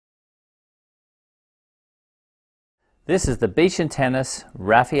This is the Beach and Tennis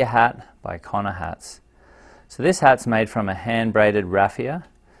Raffia hat by Connor Hats. So this hat's made from a hand braided raffia,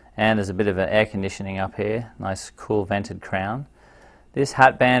 and there's a bit of an air conditioning up here, nice cool vented crown. This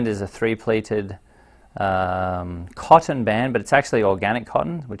hat band is a 3-pleated cotton band, but it's actually organic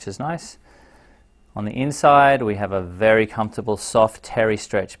cotton, which is nice. On the inside we have a very comfortable soft terry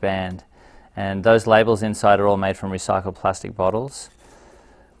stretch band, and those labels inside are all made from recycled plastic bottles.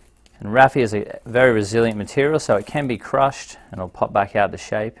 And raffia is a very resilient material, so it can be crushed and it'll pop back out to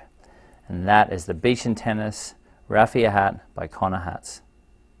shape. And that is the Beach and Tennis Raffia hat by Connor Hats.